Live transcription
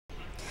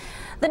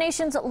The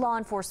nation's law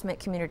enforcement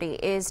community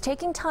is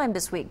taking time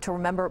this week to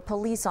remember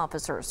police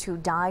officers who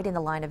died in the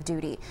line of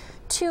duty.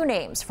 2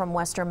 names from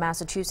Western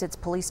Massachusetts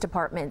police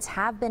departments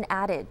have been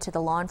added to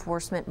the Law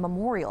Enforcement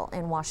Memorial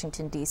in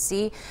Washington,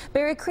 D.C.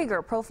 Barry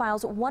Krieger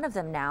profiles one of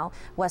them now,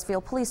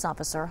 Westfield police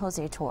officer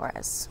Jose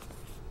Torres.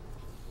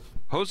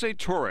 Jose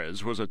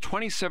Torres was a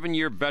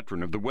 27-year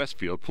veteran of the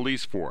Westfield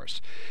police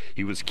force.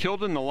 He was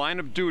killed in the line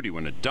of duty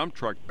when a dump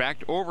truck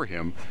backed over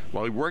him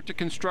while he worked a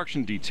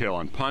construction detail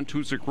on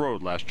Pontuzic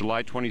Road last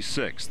July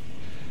 26th.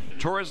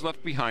 Torres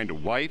left behind a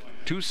wife,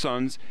 2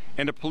 sons,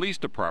 and a police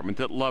department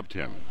that loved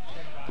him.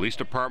 Police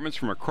departments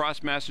from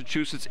across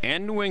Massachusetts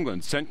and New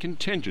England sent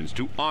contingents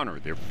to honor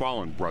their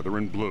fallen brother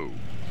in blue.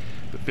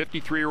 The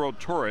 53-year-old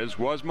Torres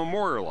was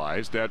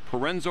memorialized at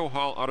Parenzo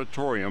Hall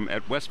Auditorium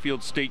at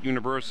Westfield State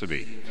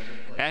University.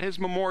 At his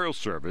memorial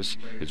service,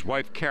 his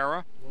wife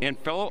Kara and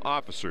fellow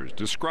officers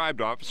described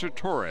Officer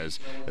Torres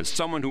as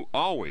someone who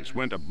always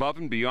went above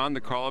and beyond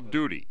the call of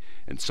duty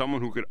and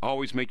someone who could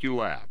always make you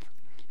laugh.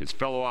 His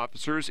fellow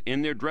officers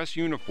in their dress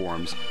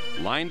uniforms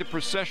lined a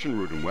procession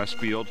route in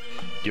Westfield,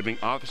 giving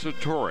Officer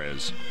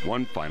Torres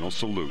one final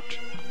salute.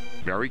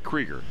 Barry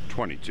Krieger,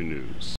 22 News.